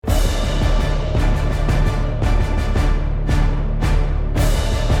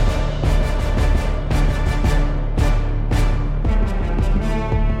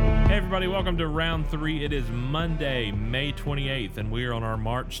welcome to round 3. It is Monday, May 28th, and we are on our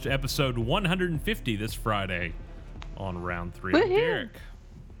march to episode 150 this Friday on round 3. I'm Derek.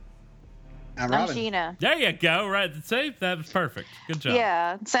 I'm I'm Sheena. There you go. Right. See, that was perfect. Good job.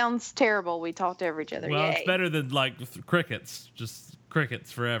 Yeah, it sounds terrible. We talked over each other. Well, Yay. it's better than like crickets. Just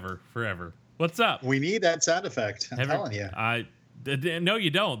crickets forever. What's up? We need that sound effect. I'm telling you. No,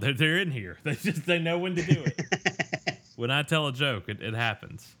 you don't. They're in here. They know when to do it. When I tell a joke, it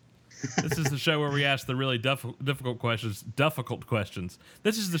happens. This is the show where we ask the really difficult questions.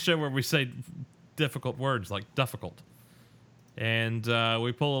 This is the show where we say difficult words like difficult. And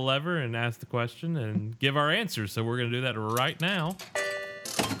we pull a lever and ask the question and give our answers. So we're going to do that right now.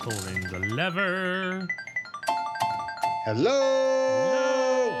 Pulling the lever. Hello.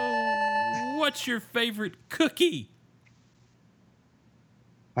 What's your favorite cookie?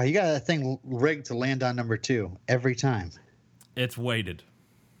 Oh, you got that thing rigged to land on number 2 every time. It's weighted.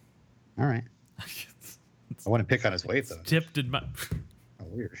 All right. I want to pick on his weight, though. Tipped in my... Oh,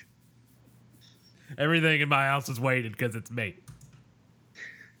 weird. Everything in my house is weighted because it's me.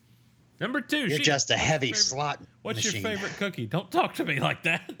 Number 2. You're just a heavy slot What's machine. your favorite cookie? Don't talk to me like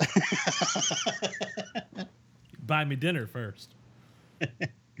that. Buy me dinner first.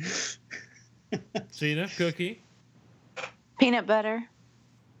 Sheena, cookie? Peanut butter.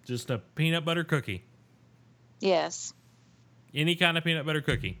 Just a peanut butter cookie. Yes. Any kind of peanut butter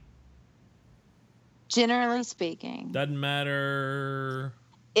cookie. Generally speaking. Doesn't matter.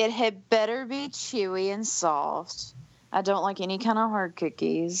 It had better be chewy and soft. I don't like any kind of hard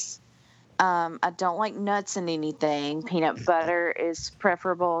cookies. I don't like nuts in anything. Peanut butter is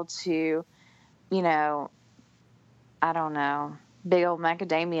preferable to, I don't know, big old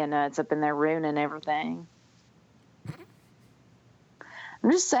macadamia nuts up in there ruining everything.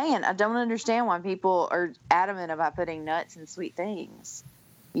 I'm just saying, I don't understand why people are adamant about putting nuts in sweet things.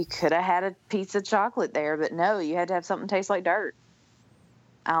 You could have had a piece of chocolate there, but no, you had to have something taste like dirt.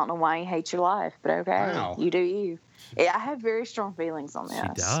 I don't know why you hate your life, but okay. Wow. You do you. Yeah, I have very strong feelings on this. She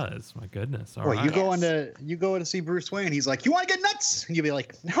does. My goodness. All Well, right. you go to see Bruce Wayne. He's like, "You want to get nuts?" And you'll be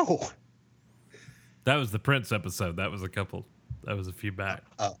like, "No." That was the Prince episode. That was a few back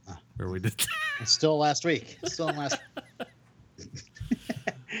where we did. It's still last week.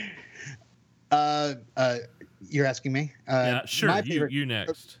 You're asking me? Yeah, sure. My favorite, You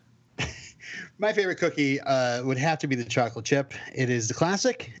next. My favorite cookie would have to be the chocolate chip. It is the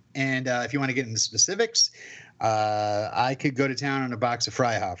classic. And if you want to get into specifics, I could go to town on a box of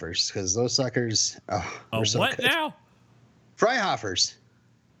Freihoffers because those suckers. A so what good. now? Freihoffers.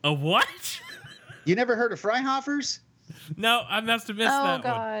 A what? You never heard of Freihoffers? No, I must have missed Oh, that one.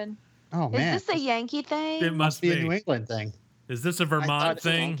 God. Oh man, Is this a Yankee thing? It must be a be. New England thing. Is this a I thought Vermont it was a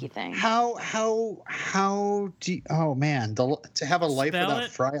thing? Yankee thing. How do you, oh man, to have a life Spell without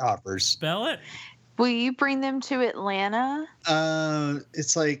it? Freihoffers. Spell it? Will you bring them to Atlanta?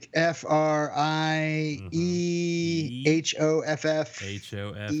 It's like FRIEHOFF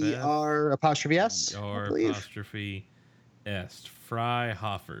HOFF apostrophe S. I or believe. apostrophe est.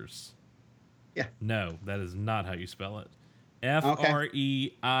 Freihoffers. Yeah. No, that is not how you spell it. FREIHOFER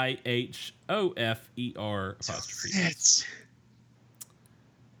apostrophe S.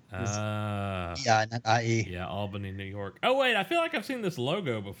 Yeah, not IE. Yeah, Albany, New York. Oh wait, I feel like I've seen this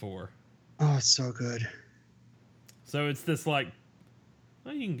logo before. Oh, it's so good. So it's this like,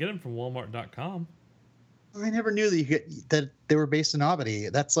 well, you can get them from Walmart.com. I never knew that they were based in Albany.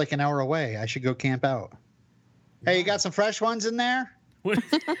 That's like an hour away. I should go camp out. Hey, you got some fresh ones in there?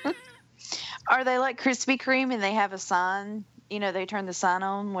 Are they like Krispy Kreme and they have a sign? They turn the sign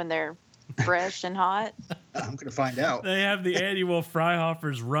on when they're fresh and hot. I'm gonna find out. They have the annual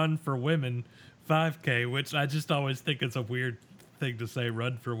Freihoffers Run for Women 5K, which I just always think it's a weird thing to say.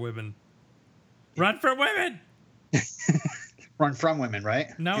 Run for women. Run for women. Run from women, right?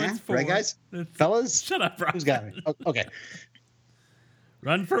 No, yeah? it's for right, guys. It's, Fellas, shut up, Ryan. Who's got me? Oh, okay.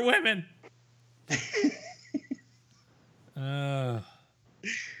 Run for women. I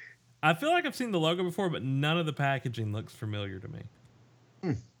feel like I've seen the logo before, but none of the packaging looks familiar to me.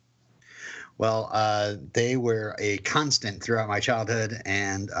 Well, they were a constant throughout my childhood,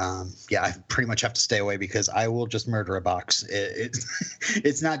 and I pretty much have to stay away because I will just murder a box.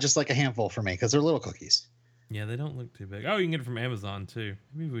 It's not just like a handful for me because they're little cookies. Yeah, they don't look too big. Oh, you can get it from Amazon too.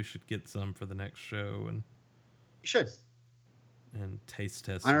 Maybe we should get some for the next show and You should. Taste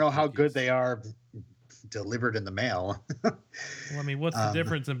test. I don't know how cookies. good they are delivered in the mail. Well, I mean, what's the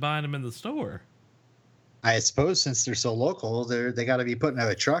difference in buying them in the store? I suppose since they're so local, they got to be put in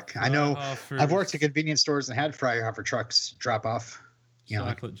a truck. I know I've worked at convenience stores and had Freihofer trucks drop off,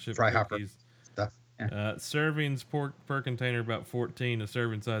 chocolate chip Freihofer cookies. stuff. Servings per container about 14. A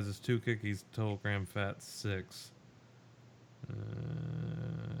serving size is 2 cookies. Total gram fat 6. I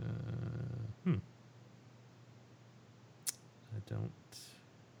don't.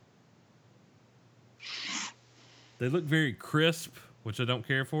 They look very crisp, which I don't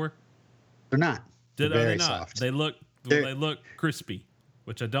care for. They're not. They're very soft. They look crispy,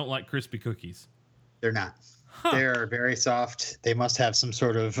 which I don't like crispy cookies. They're not. They're very soft. They must have some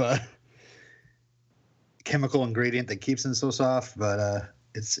sort of chemical ingredient that keeps them so soft, but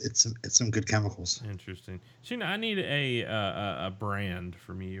it's some good chemicals. Interesting. Sheena, I need a brand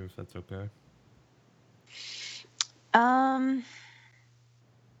from you, if that's okay.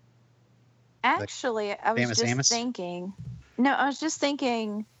 Actually, I was just thinking. No, I was just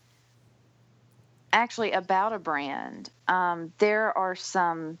thinking. Actually, about a brand. There are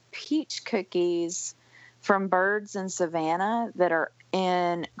some peach cookies from Birds in Savannah that are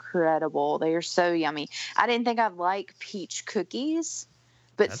incredible. They are so yummy. I didn't think I'd like peach cookies,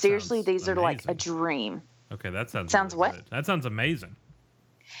 but seriously, these are like a dream. Okay, that sounds really what? Good. That sounds amazing.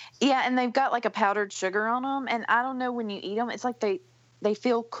 Yeah, and they've got like a powdered sugar on them, and I don't know when you eat them, it's like they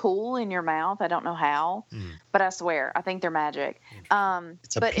feel cool in your mouth. I don't know how, but I swear, I think they're magic.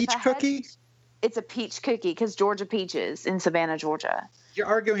 It's a peach cookie? It's a peach cookie because Georgia peaches in Savannah, Georgia. You're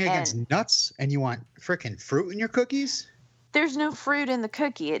arguing against nuts and you want freaking fruit in your cookies? There's no fruit in the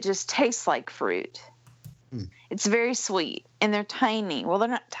cookie. It just tastes like fruit. It's very sweet, and they're tiny. Well, they're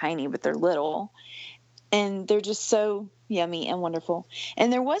not tiny, but they're little, and they're just so yummy and wonderful.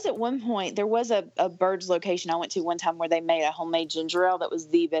 And there was at one point, there was a Bird's location I went to one time where they made a homemade ginger ale that was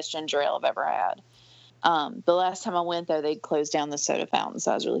the best ginger ale I've ever had. The last time I went, though, they'd closed down the soda fountain,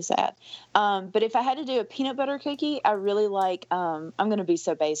 so I was really sad. But if I had to do a peanut butter cookie, I really like, I'm going to be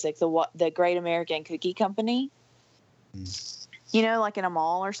so basic, the Great American Cookie Company. You know, like in a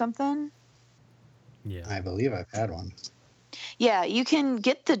mall or something? Yeah. I believe I've had one. Yeah, you can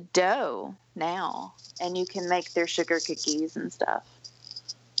get the dough now, and you can make their sugar cookies and stuff.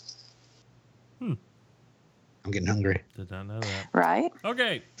 I'm getting hungry. Did not know that. Right?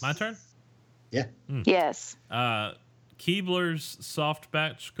 Okay, my turn? Yeah. Yes. Keebler's soft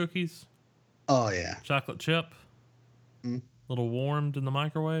batch cookies. Oh, yeah. Chocolate chip. Little warmed in the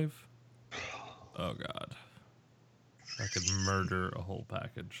microwave. Oh, God. I could murder a whole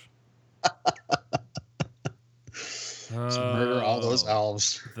package. Murder all those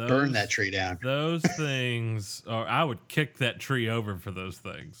elves. Burn that tree down. Those things, or I would kick that tree over for those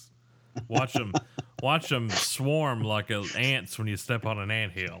things. Watch them swarm like ants when you step on an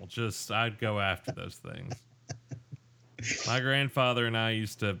anthill. I'd go after those things. My grandfather and I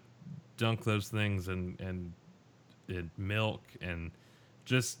used to dunk those things in milk, and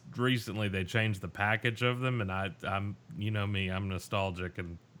just recently they changed the package of them, and I'm you know me, I'm nostalgic,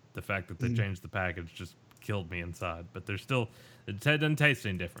 and the fact that they changed the package just killed me inside. But they're still, it doesn't taste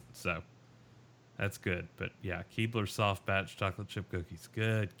any different, so that's good. But yeah, Keebler's soft batch chocolate chip cookies.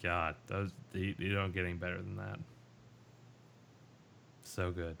 Good God, those you don't get any better than that.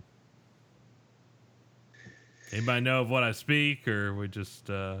 So good. Anybody know of what I speak, or we just?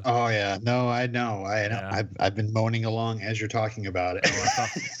 Oh yeah, no, I know. Yeah. I've been moaning along as you're talking about it. Oh, I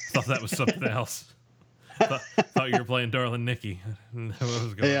thought that was something else. Thought you were playing Darling Nikki. I didn't know what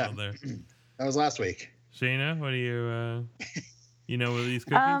was going on there. That was last week. Sheena, what do you know with these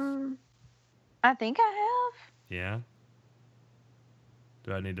cookies? I think I have. Yeah.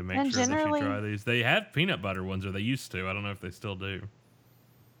 Do I need to make sure that you try these? They have peanut butter ones, or they used to. I don't know if they still do.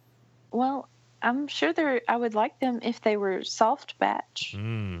 Well, I'm sure I would like them if they were soft batch.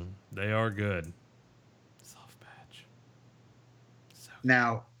 They are good. Soft batch. So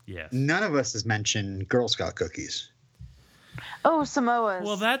now, yes. None of us has mentioned Girl Scout cookies. Oh, Samoas.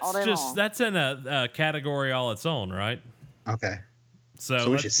 Well, that's in a category all its own, right? Okay.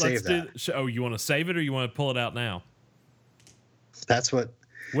 So we should save that. Oh, you want to save it, or you want to pull it out now? That's what.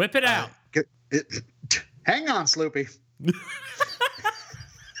 Whip it out. Hang on, Sloopy. That's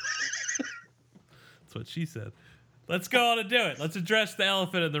what she said. Let's go on and do it. Let's address the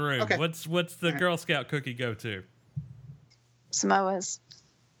elephant in the room. Okay. What's the Girl Scout cookie go to? Samoas.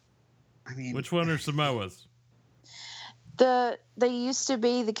 I mean, which one are Samoas? They used to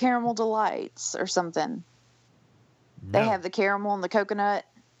be the Caramel Delights or something. No. They have the caramel and the coconut.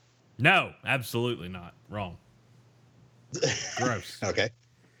 No, absolutely not. Wrong. Gross.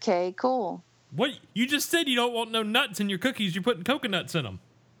 Okay, cool. What? You just said you don't want no nuts in your cookies. You're putting coconuts in them.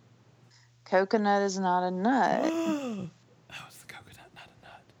 Coconut is not a nut. Oh, is the coconut not a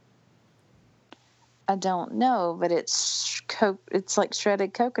nut? I don't know, but it's like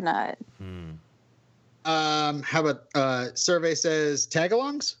shredded coconut. How about survey says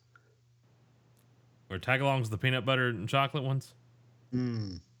tagalongs? Or Tagalongs, the peanut butter and chocolate ones?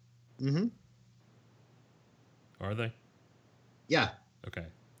 Mm-hmm. Are they? Yeah. Okay.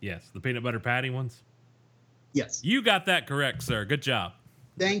 Yes. The peanut butter patty ones? Yes. You got that correct, sir. Good job.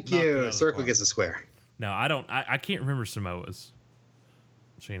 Thank Knocked it out you. of the Circle park. gets a square. No, I don't. I can't remember Samoas.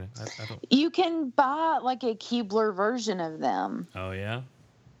 Sheena, I don't. You can buy like a Keebler version of them. Oh, yeah?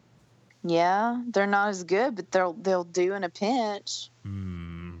 Yeah, they're not as good, but they'll do in a pinch.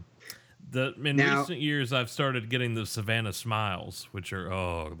 In Now- recent years, I've started getting the Savannah Smiles, which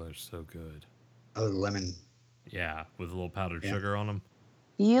are, they're so good. Oh, the lemon. Yeah, with a little powdered Yeah. sugar on them.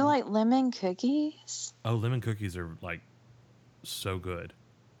 You like lemon cookies? Oh, lemon cookies are like so good.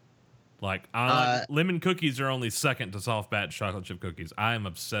 Like, I like, lemon cookies are only second to soft batch chocolate chip cookies. I am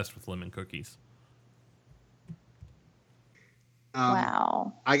obsessed with lemon cookies.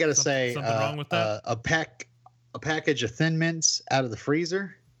 Wow. I gotta Something- say, something wrong with that? a package of Thin Mints out of the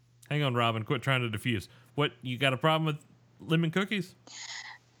freezer. Hang on, Robin. Quit trying to diffuse. What, you got a problem with lemon cookies?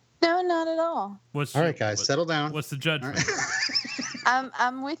 No, not at all. What's All right, guys, settle down. What's the judgment? All right.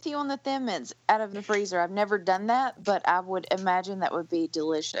 I'm with you on the Thin Mints out of the freezer. I've never done that, but I would imagine that would be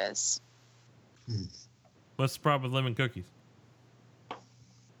delicious. What's the problem with lemon cookies?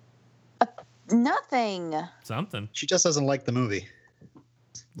 Nothing. Something. She just doesn't like the movie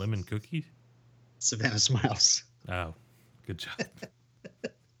Lemon cookies? Savannah Smiles. Oh, good job.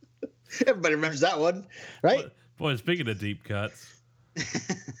 Everybody remembers that one, right? Boy, speaking of deep cuts,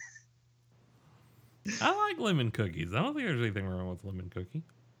 I like lemon cookies. I don't think there's anything wrong with lemon cookie.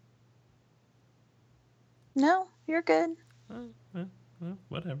 No, you're good. Well,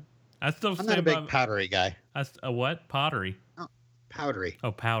 whatever. I still I'm stand not a by big powdery guy. a what? Pottery. Powdery.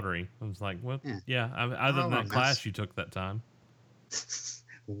 Oh, powdery. I was like, what? Yeah. Other than Oh, that mess. class you took that time.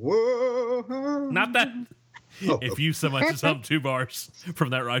 Whoa. Not that. Oh, If you so much as hum 2 bars from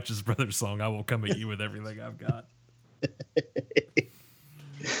that Righteous Brothers song, I will come at you with everything I've got. I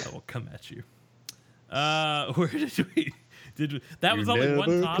will come at you. Where did we? That was you only one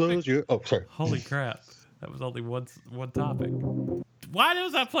never topic. close your- Oh, sorry. Holy crap! That was only one topic. Why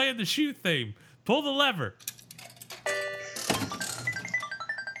was I playing the shoe theme? Pull the lever.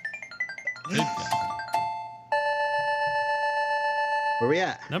 Good guy. Where we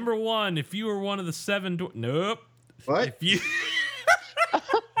at? Number 1, if you were one of the 7 nope. What? If you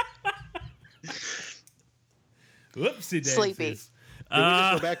Whoopsie daisies. Sleepy. Did we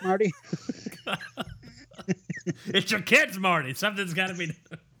just go back, Marty? It's your kids, Marty. Something's got to be.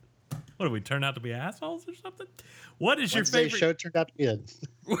 What do we turn out to be assholes or something? What is your Wednesday's favorite show turned out to be good.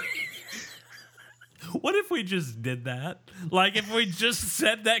 What if we just did that? Like, if we just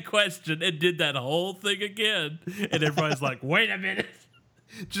said that question and did that whole thing again, and everybody's like, wait a minute.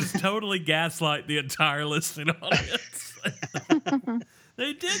 Just totally gaslight the entire listening audience.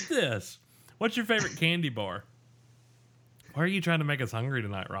 They did this. What's your favorite candy bar? Why are you trying to make us hungry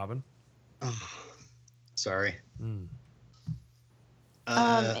tonight, Robin? Sorry.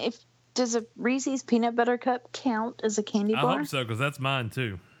 Does a Reese's peanut butter cup count as a candy I bar? hope so, because that's mine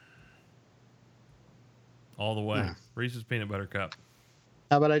too. All the way. Yeah. Reese's peanut butter cup.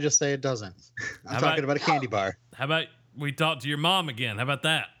 How about I just say it doesn't? I'm How talking about- about a candy bar. How about we talk to your mom again? How about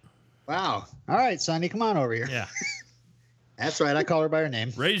that? Wow. All right, Sonny, come on over here. Yeah. That's right. I call her by her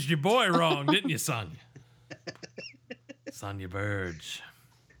name. Raised your boy wrong, didn't you, Sonya? Sonya Burge.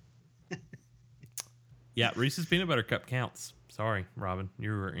 Yeah, Reese's peanut butter cup counts. Sorry, Robin,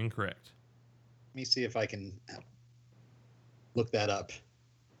 you were incorrect. Let me see if I can look that up.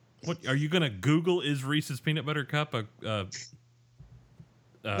 What are you gonna Google? Is Reese's peanut butter cup a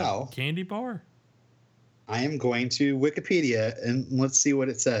No. candy bar? I am going to Wikipedia and let's see what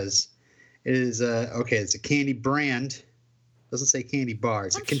it says. It is okay. It's a candy brand. Doesn't say candy bar.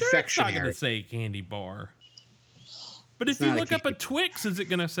 It's a I'm sure it's not confectionery. gonna say candy bar. But It's if you not a look up a candy- Twix, is it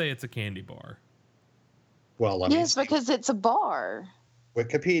gonna say it's a candy bar? Well, let me Yes, see. because it's a bar.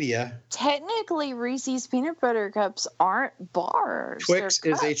 Wikipedia. Technically, Reese's peanut butter cups aren't bars. Twix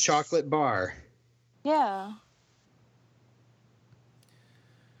They're is a cups. chocolate bar. Yeah.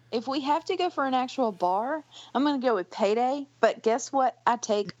 If we have to go for an actual bar, I'm going to go with Payday. But guess what? I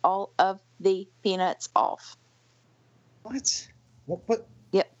take all of the peanuts off. What? What?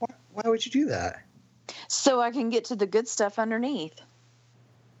 Yep. Why would you do that? So I can get to the good stuff underneath.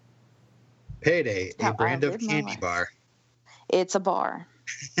 Payday, How a I brand of live my candy life. bar. It's a bar.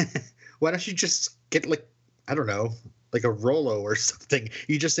 Why don't you just get like, I don't know, like a Rolo or something?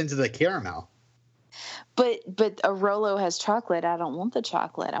 You just into the caramel. But a Rolo has chocolate. I don't want the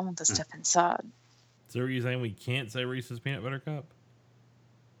chocolate. I want the stuff inside. So are you saying we can't say Reese's peanut butter cup?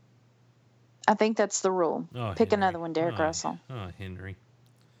 I think that's the rule. Oh, Pick Henry. another one, Derek Oh, Russell. Oh, Henry.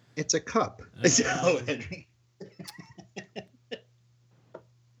 It's a cup. I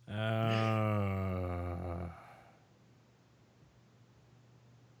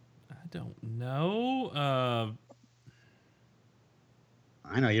don't know.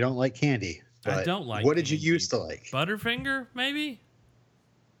 I know you don't like candy. But I don't like what did you candy. used to like? Butterfinger, maybe?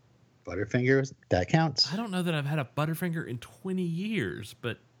 Butterfingers? That counts? I don't know that I've had a Butterfinger in 20 years,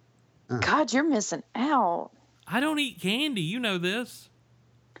 but God, you're missing out. I don't eat candy. You know this.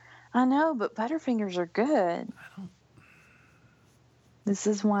 I know, but Butterfingers are good. I don't. This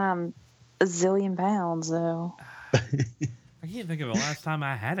is why I'm a zillion pounds, though. I can't think of the last time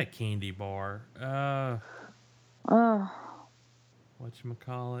I had a candy bar.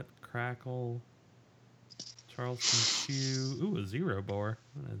 Whatchamacallit? Crackle. Charleston Chew. Ooh, a Zero bar.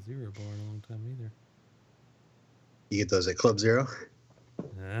 I haven't had a Zero bar in a long time either. You get those at Club Zero?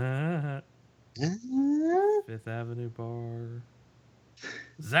 Fifth Avenue bar.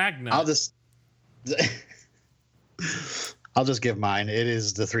 Zagnut. I'll just give mine. It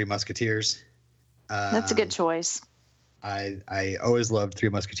is the Three Musketeers. That's a good choice. I always loved Three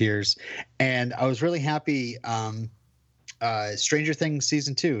Musketeers, and I was really happy. Stranger Things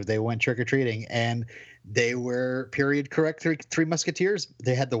season 2, they went trick or treating, and they were period correct Three Musketeers.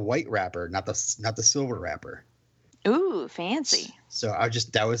 They had the white wrapper, not the silver wrapper. Ooh, fancy. So I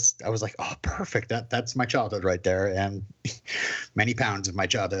was like, oh, perfect. That's my childhood right there, and many pounds of my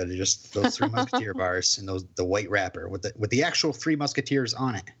childhood are just those Three Musketeer bars and the white wrapper with the actual Three Musketeers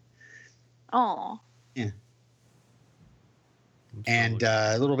on it. Oh. Yeah. And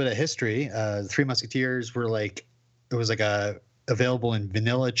a little bit of history. The Three Musketeers were available in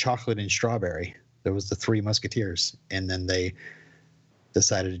vanilla, chocolate, and strawberry. There was the Three Musketeers, and then they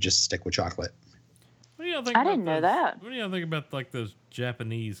decided to just stick with chocolate. What do y'all think? I didn't know that. What do y'all think about like those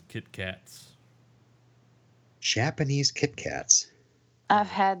Japanese Kit Kats? Japanese Kit Kats. I've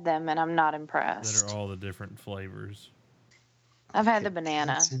had them, and I'm not impressed. That are all the different flavors. I've had the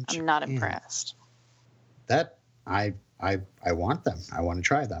banana. I'm not impressed. That I want them. I want to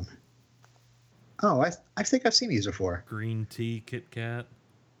try them. Oh, I think I've seen these before. Green tea Kit Kat.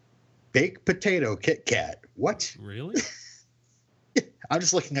 Baked potato Kit Kat. What? Really? I'm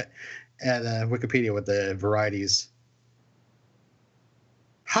just looking at Wikipedia with the varieties.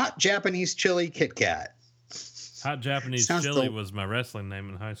 Hot Japanese chili Kit Kat. Hot Japanese chili was my wrestling name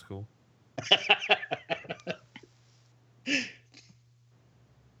in high school.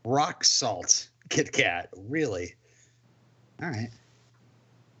 Rock salt Kit Kat. Really? All right.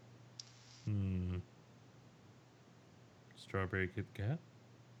 Strawberry Kit Kat.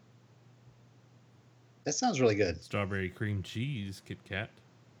 That sounds really good. Strawberry cream cheese Kit Kat.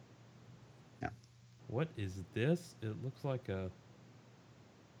 Yeah. What is this? It looks like a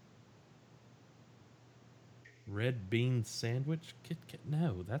red bean sandwich Kit Kat.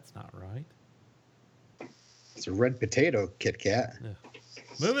 No, that's not right. It's a red potato Kit Kat. Ugh.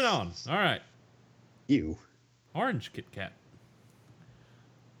 Moving on. All right. You. Orange Kit Kat.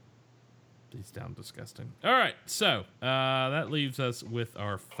 These sound disgusting. All right. So that leaves us with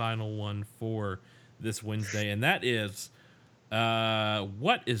our final one for this Wednesday, and that is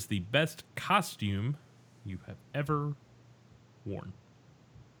what is the best costume you have ever worn?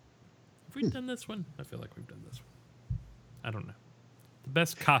 Have we done this one? I feel like we've done this one. I don't know. The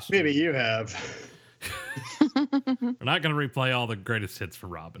best costume. Maybe you have. We're not going to replay all the greatest hits for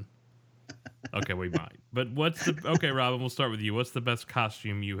Robin. Okay, we might. But okay, Robin, we'll start with you. What's the best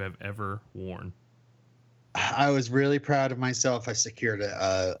costume you have ever worn? I was really proud of myself. I secured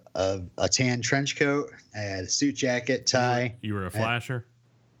a tan trench coat, I had a suit jacket, tie. You were a flasher?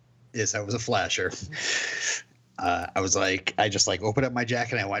 Yes, I was a flasher. I just opened up my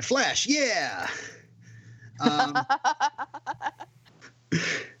jacket and I went, flash, yeah.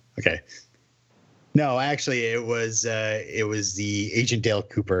 Okay. No, actually, it was the Agent Dale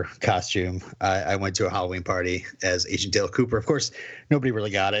Cooper costume. I went to a Halloween party as Agent Dale Cooper. Of course, nobody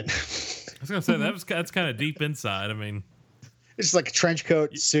really got it. I was gonna say that's kind of deep inside. I mean, it's just like a trench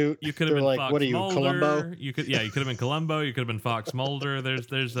coat, suit. You could have been like, Fox what are you, Mulder. Columbo? You could have been Columbo. You could have been Fox Mulder.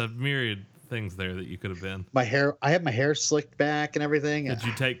 There's a myriad things there that you could have been. I had my hair slicked back and everything. Did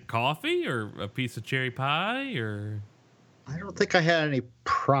you take coffee or a piece of cherry pie or? I don't think I had any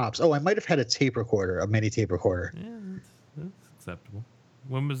props. Oh, I might have had a mini tape recorder. Yeah, that's acceptable.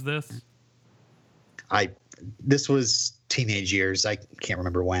 When was this? This was teenage years. I can't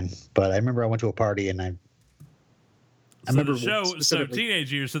remember when, but I remember I went to a party and I remember the show. So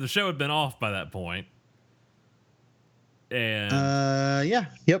teenage years. So the show had been off by that point. And yeah,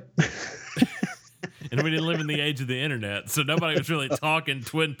 yep. And we didn't live in the age of the internet, so nobody was really talking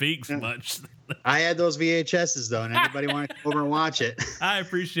Twin Peaks much. I had those VHSs though, and everybody wanted to come over and watch it. I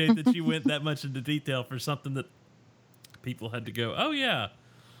appreciate that you went that much into detail for something that people had to go, oh yeah,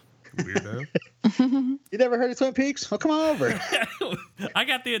 weirdo. You never heard of Twin Peaks? Well, come on over. I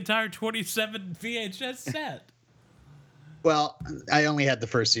got the entire 27 VHS set. Well, I only had the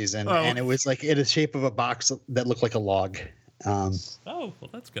first season, and it was like in the shape of a box that looked like a log. Oh, well,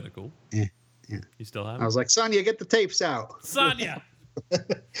 that's kind of cool. Yeah. You still have it? I was like, Sonia, get the tapes out. Sonia!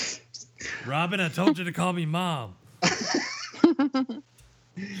 Robin, I told you to call me Mom. Sheena,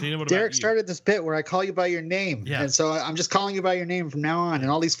 what Derek about you? started this bit where I call you by your name. Yeah. And so I'm just calling you by your name from now on in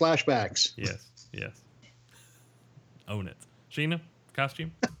all these flashbacks. Yes. Own it. Sheena,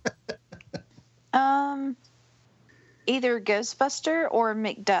 costume? Either Ghostbuster or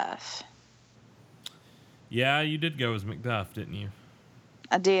McDuff. Yeah, you did go as McDuff, didn't you?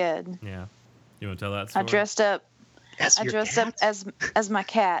 I did. Yeah. You want to tell that story? I dressed up as my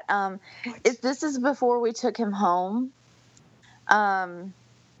cat. This is before we took him home.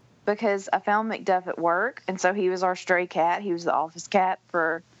 Because I found McDuff at work, and so he was our stray cat. He was the office cat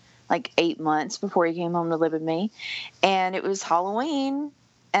for like 8 months before he came home to live with me. And it was Halloween,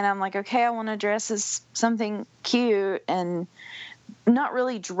 and I'm like, okay, I want to dress as something cute and not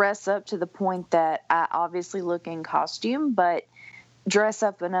really dress up to the point that I obviously look in costume, but dress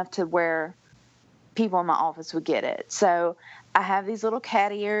up enough to where people in my office would get it. So I have these little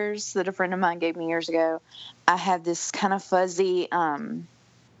cat ears that a friend of mine gave me years ago. I have this kind of fuzzy, I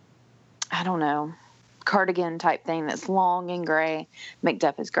don't know, cardigan type thing that's long and gray.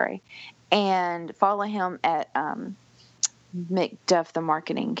 McDuff is gray. And follow him at McDuff the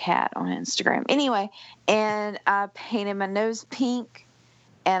Marketing Cat on Instagram. Anyway, and I painted my nose pink,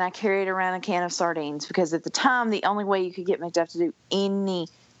 and I carried around a can of sardines because at the time the only way you could get McDuff to do anything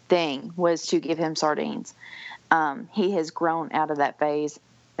was to give him sardines. He has grown out of that phase,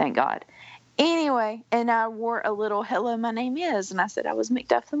 thank God. Anyway, and I wore a little "Hello, my name is," and I said I was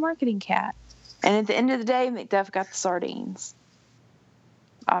McDuff the Marketing Cat. And at the end of the day, McDuff got the sardines.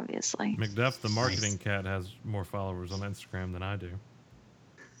 Obviously. McDuff the Marketing Cat has more followers on Instagram than I do.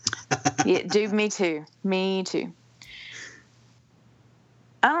 Yeah, dude, me too. I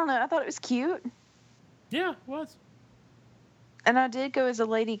don't know. I thought it was cute. Yeah, it was. And I did go as a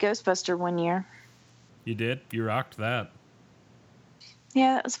lady Ghostbuster one year. You did? You rocked that.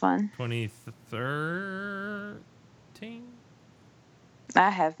 Yeah, that was fun. 2013? I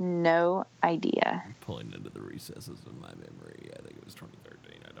have no idea. I'm pulling into the recesses of my memory. I think it was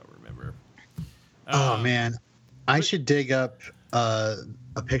 2013. I don't remember. Oh, man. I should dig up a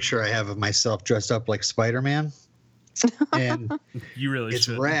picture I have of myself dressed up like Spider-Man. And you really it's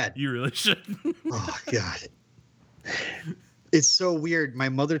should. rad. You really should. Oh, God. It's so weird. My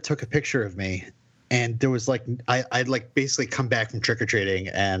mother took a picture of me, and there was like I'd like basically come back from trick or treating,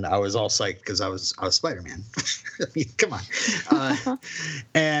 and I was all psyched because I was Spider-Man. I mean, come on.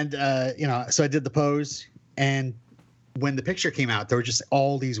 So I did the pose, and when the picture came out, there were just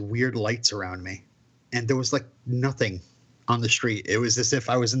all these weird lights around me, and there was like nothing on the street. It was as if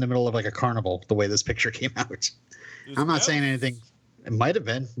I was in the middle of like a carnival. The way this picture came out. I'm not saying anything. It might have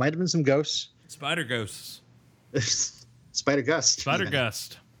been some ghosts. Spider ghosts. Spider Gust. Spider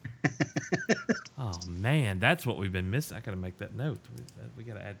Gust. Oh man, that's what we've been missing. I gotta make that note. We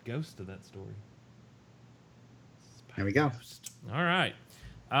gotta add ghost to that story. There we go. Ghost. All right.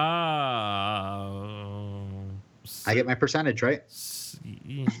 I get my percentage, right?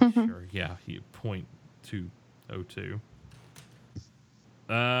 Sure. Yeah. 0.202.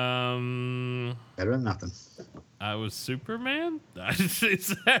 Better than nothing. I was Superman.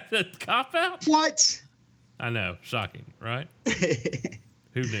 Is that a cop out? What? I know. Shocking, right?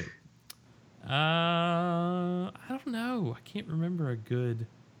 Who knew? I don't know. I can't remember a good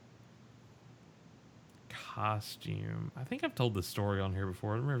costume. I think I've told this story on here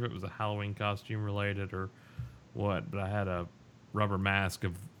before. I don't remember if it was a Halloween costume related or what, but I had a rubber mask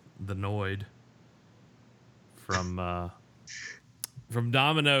of the Noid from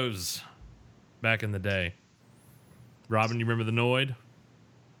Domino's back in the day. Robin, you remember the Noid?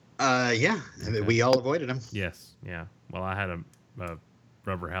 Yeah. Okay. We all avoided him. Yes. Yeah. Well, I had a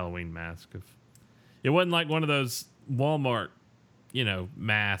rubber Halloween mask. It wasn't like one of those Walmart,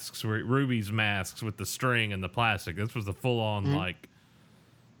 masks, Ruby's masks with the string and the plastic. This was a full-on, like,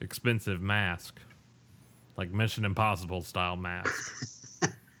 expensive mask. Like Mission Impossible style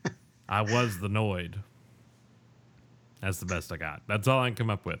mask. I was the Noid. That's the best I got. That's all I can come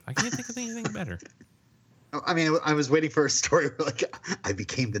up with. I can't think of anything better. I mean, I was waiting for a story where, like, I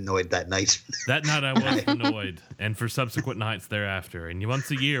became the Noid that night. That night I was the Noid, and for subsequent nights thereafter. And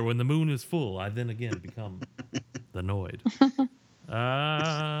once a year, when the moon is full, I then again become the Noid.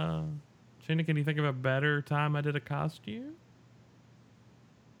 Sheena, can you think of a better time I did a costume?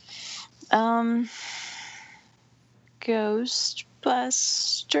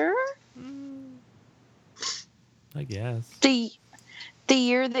 Ghostbuster? I guess. The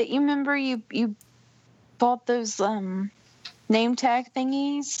year that you remember you bought those name tag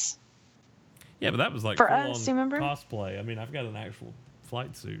thingies. Yeah, but that was like For full us, on do you remember? cosplay. I mean, I've got an actual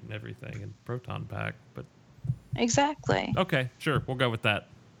flight suit and everything and proton pack, but Exactly. okay, sure, we'll go with that.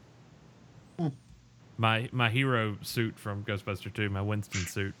 My hero suit from Ghostbuster 2, my Winston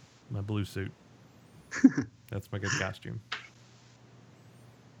suit, my blue suit. That's my good costume.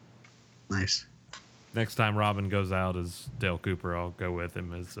 Nice. Next time Robin goes out as Dale Cooper, I'll go with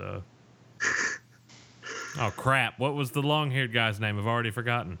him as oh crap, what was the long-haired guy's name? I've already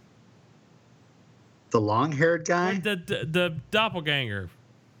forgotten. The long-haired guy? The doppelganger.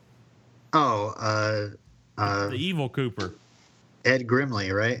 Oh, The evil Cooper. Ed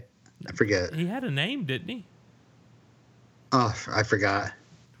Grimley, right? I forget. He had a name, didn't he? Oh, I forgot.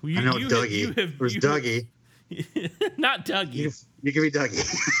 Well, I know Dougie. It was Dougie. Not Dougie. You can be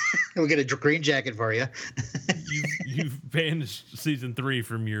Dougie. We'll get a green jacket for you. You've banished season 3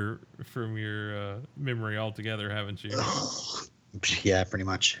 from your memory altogether, haven't you? Yeah, pretty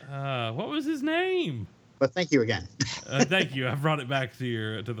much. What was his name? But thank you again. Thank you. I've brought it back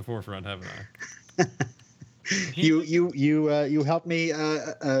to the forefront, haven't I? You helped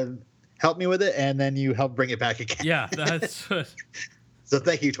me with it, and then you helped bring it back again. Yeah, that's. So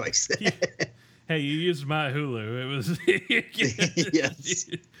thank you twice. Hey, you used my Hulu. It was. Yes.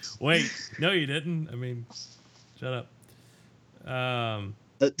 Wait, no, you didn't. I mean, shut up.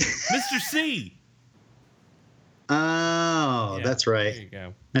 Mr. C. Oh, Yeah, that's right. There you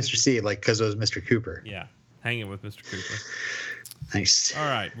go. Mr. C, like, because it was Mr. Cooper. Yeah, hanging with Mr. Cooper. Nice. All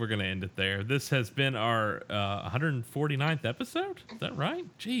right, we're going to end it there. This has been our 149th episode. Is that right?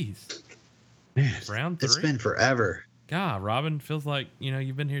 Jeez. Man, Round 3. it's been forever. God, Robin, feels like,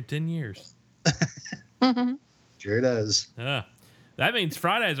 you've been here 10 years. Sure does. That means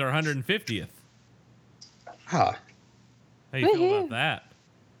Friday's our 150th. Huh. How you feel Woohoo. about that?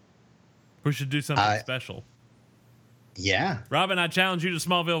 We should do something special. Yeah. Robin, I challenge you to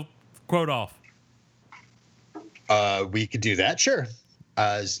Smallville quote off. We could do that, sure.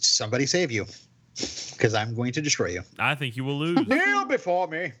 Somebody save you, because I'm going to destroy you. I think you will lose. Kneel before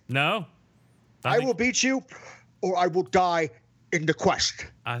me. No? I will beat you, or I will die in the quest.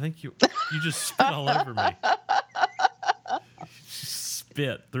 I think you just spit all over me.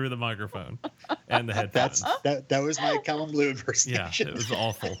 Spit through the microphone and the headphones. That was my Callum Blue Yeah, impersonation. it was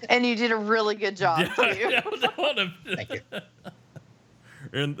awful. And you did a really good job too. Thank you.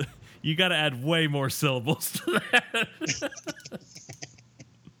 And you got to add way more syllables to that.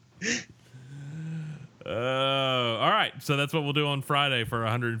 All right. So that's what we'll do on Friday for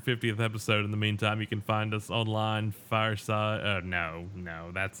our 150th episode. In the meantime, you can find us online, Fireside. No,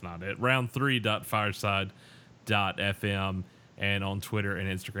 that's not it. round3.fireside.fm and on Twitter and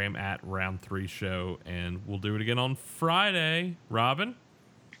Instagram at Round3Show. And we'll do it again on Friday. Robin?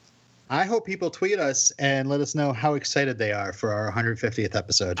 I hope people tweet us and let us know how excited they are for our 150th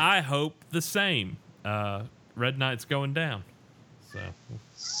episode. I hope the same. Red Knight's going down. So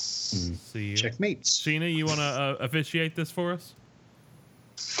see you. Checkmates. Sheena, you want to officiate this for us?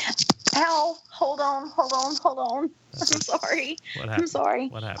 Ow! Hold on. I'm sorry. What happened? I'm sorry.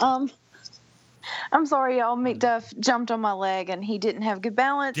 What happened? I'm sorry, y'all. McDuff jumped on my leg and he didn't have good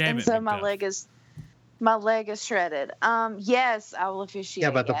balance, Damn and it, so McDuff. my leg is shredded. Yes, I will officiate. Yeah,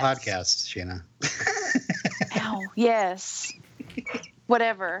 about the yes. podcast, Sheena. Ow! Yes.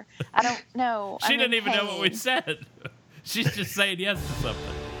 Whatever. I don't know. She I'm didn't in even know what we pain. said. She's just saying yes to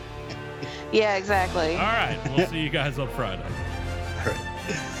something. Yeah, exactly. All right. We'll see you guys on Friday.